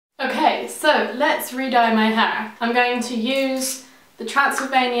Okay, so let's re-dye my hair. I'm going to use the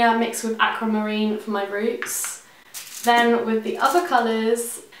Transylvania mixed with Aquamarine for my roots. Then with the other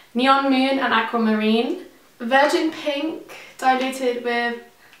colours, Neon Moon and Aquamarine, Virgin Pink diluted with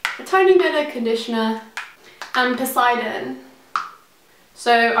a tiny bit of conditioner, and Poseidon.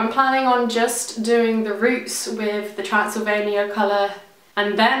 So I'm planning on just doing the roots with the Transylvania colour,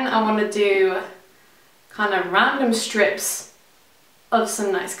 and then I want to do kind of random strips of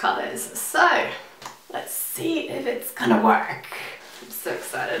some nice colours. So let's see if it's gonna work. I'm so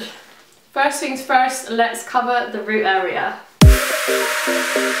excited. First things first, let's cover the root area.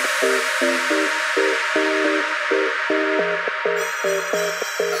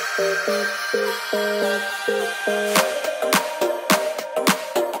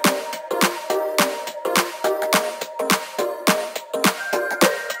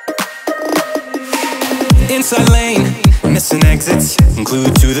 Inside lane, missing exits,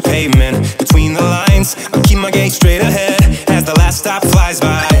 glued to the pavement. Between the lines, I'll keep my gaze straight ahead as the last stop flies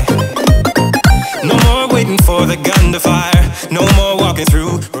by. No more waiting for the gun to fire, no more walking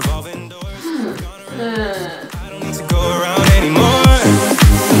through revolving doors. I don't need to go around anymore.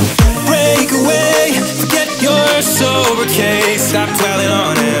 Break away, forget your sober case. Stop dwelling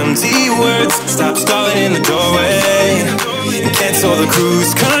on empty words, stop stalling in the doorway, and cancel the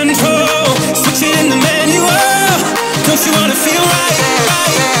cruise control. Switch it in the manual. Don't you wanna feel right?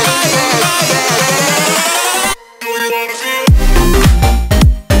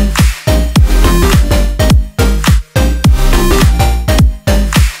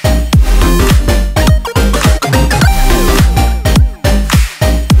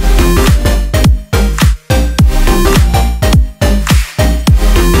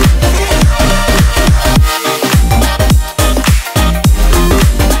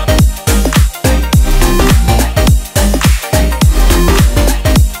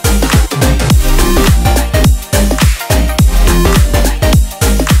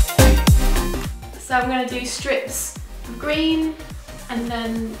 So I'm going to do strips of green, and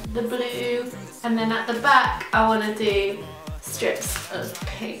then the blue, and then at the back I want to do strips of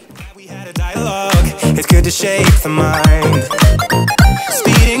pink. We had a dialogue, it's good to shape the mind.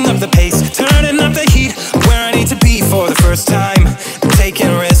 Speeding up the pace, turning up the heat, where I need to be for the first time. I'm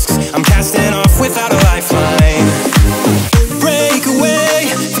taking risks, I'm casting off without a lifeline. Break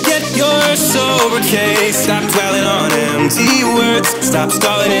away, forget your sober case. Stop dwelling on empty words, stop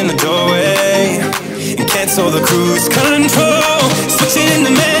stalling in the doorway, and cancel the cruise control. Switch it in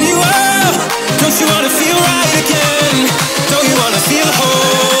the manual. Don't you wanna feel right again? Don't you wanna feel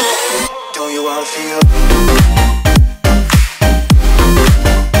whole? Don't you wanna feel?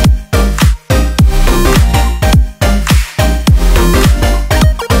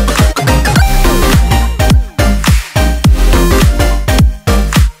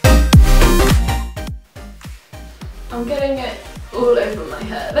 I'm getting it all over my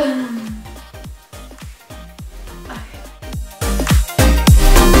head.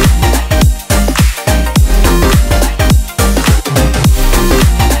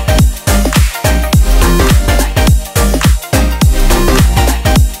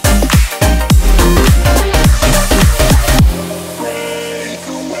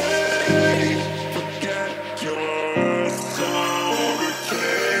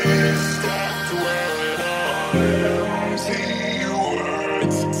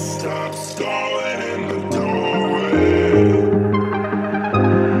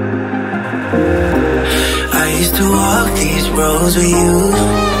 Roads with you.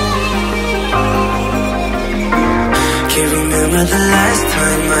 Can't remember the last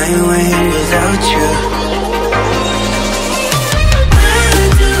time I went without you. Where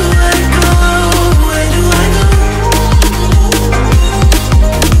do I go? Where do I go?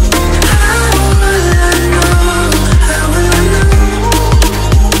 How will I know? How will I know?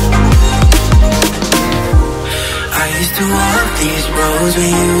 I used to walk these roads with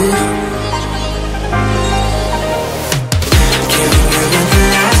you.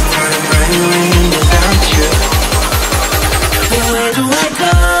 Where do I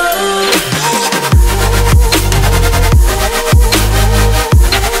go?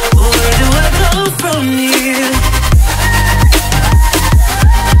 Where do I go from here?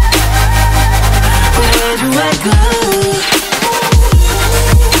 Where do I go?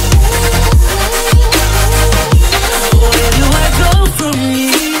 Where do I go from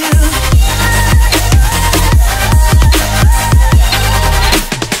here?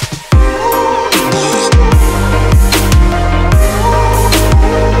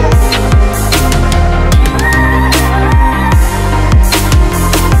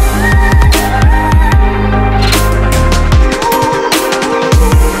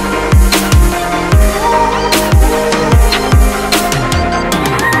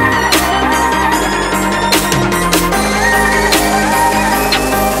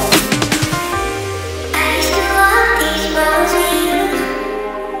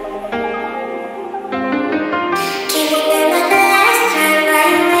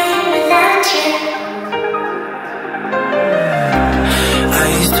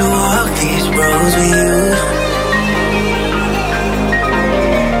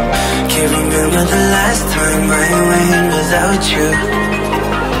 without you?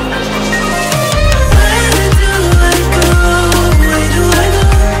 Where do I go? Where do I go?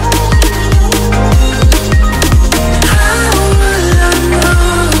 How will I know?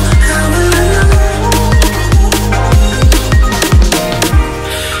 How will I know?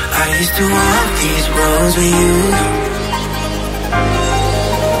 I used to walk these roads with you.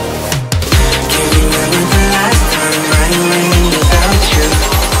 Can't remember the last time I ran without you.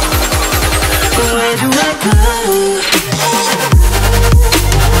 Where do I go?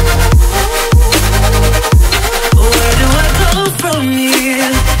 Where do I go from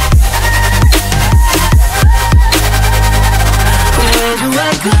here? Where do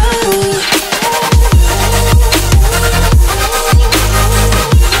I go?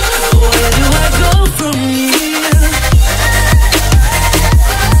 Where do I go from here?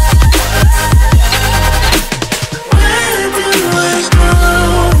 Where do I go?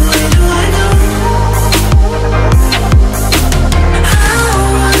 Where do I go? How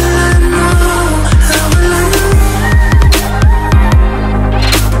will I know? How will I know?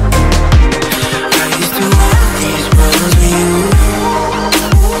 I used to walk these roads with you.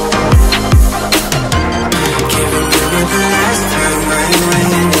 Can't remember the last time I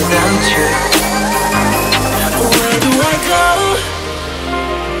ran without you. Where do I go?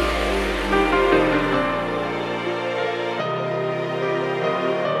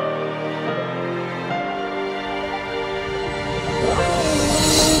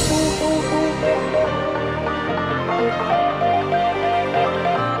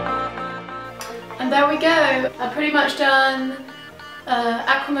 And there we go. I've pretty much done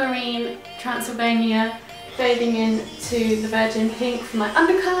Aquamarine, Transylvania, fading into the Virgin Pink for my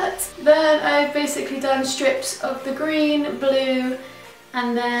undercut. Then I've basically done strips of the green, blue,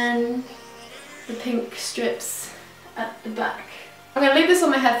 and then the pink strips at the back. I'm going to leave this on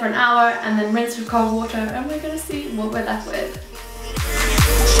my head for an hour and then rinse with cold water, and we're going to see what we're left with.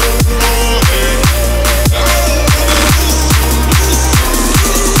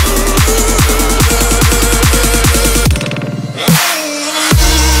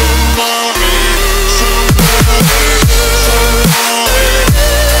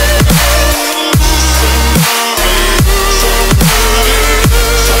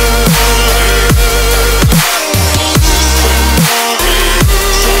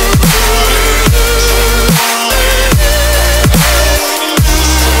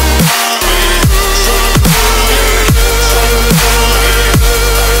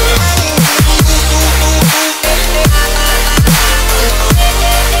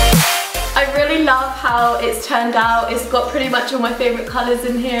 It's turned out. It's got pretty much all my favourite colours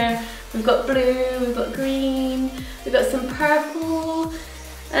in here. We've got blue, we've got green, we've got some purple,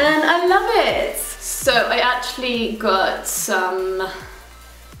 and I love it. So I actually got some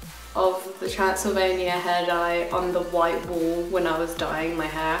of the Transylvania hair dye on the white wall when I was dyeing my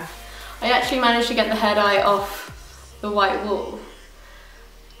hair. I actually managed to get the hair dye off the white wall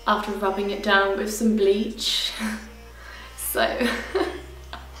after rubbing it down with some bleach.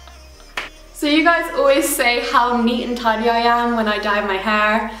 So you guys always say how neat and tidy I am when I dye my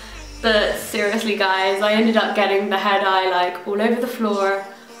hair, but seriously guys, I ended up getting the hair dye like all over the floor,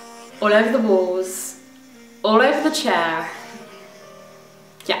 all over the walls, all over the chair.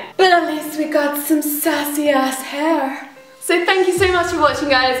 Yeah, but at least we got some sassy ass hair. So thank you so much for watching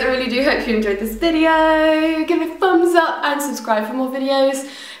guys, I really do hope you enjoyed this video. Give it a thumbs up and subscribe for more videos.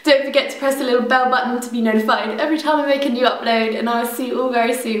 Don't forget to press the little bell button to be notified every time I make a new upload, and I'll see you all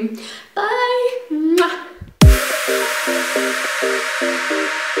very soon. Bye! Mwah.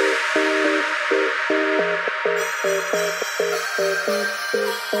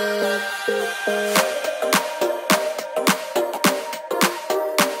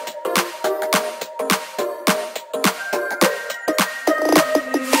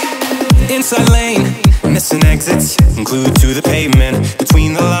 Inside lane, missing exits, glued to the pavement.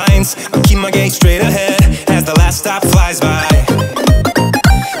 Between the lines, I'll keep my gaze straight ahead as the last stop flies by.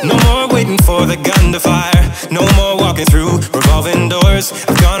 No more waiting for the gun to fire, no more walking through revolving doors.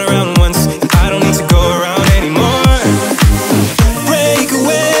 I've gone around once, and I don't need to go around anymore. Break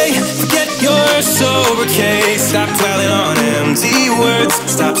away, forget your sober case. Stop dwelling on empty words,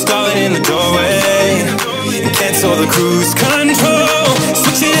 stop stalling in the doorway, and cancel the cruise control.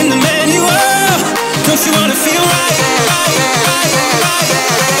 Switch it in the manual. Don't you wanna feel right?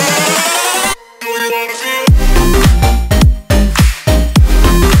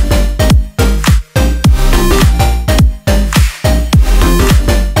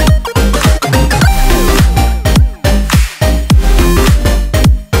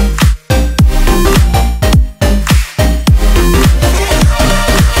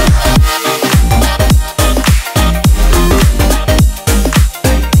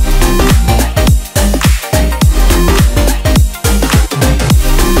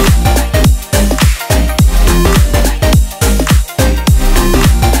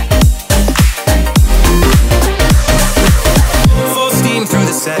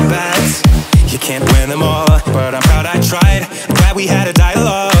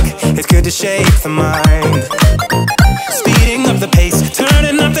 the mind. Speeding up the pace,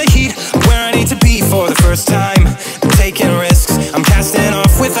 turning up the heat, where I need to be for the first time. I'm taking risks, I'm casting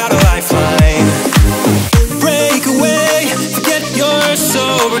off without a lifeline. Break away, forget your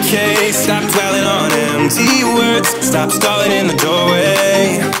sober case. Stop dwelling on empty words, stop stalling in the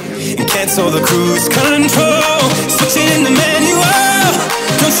doorway, and cancel the cruise control. Switching the manual.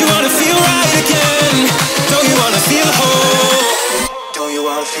 Don't you wanna feel right again? Don't you wanna feel whole? Don't you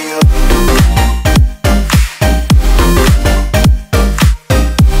wanna feel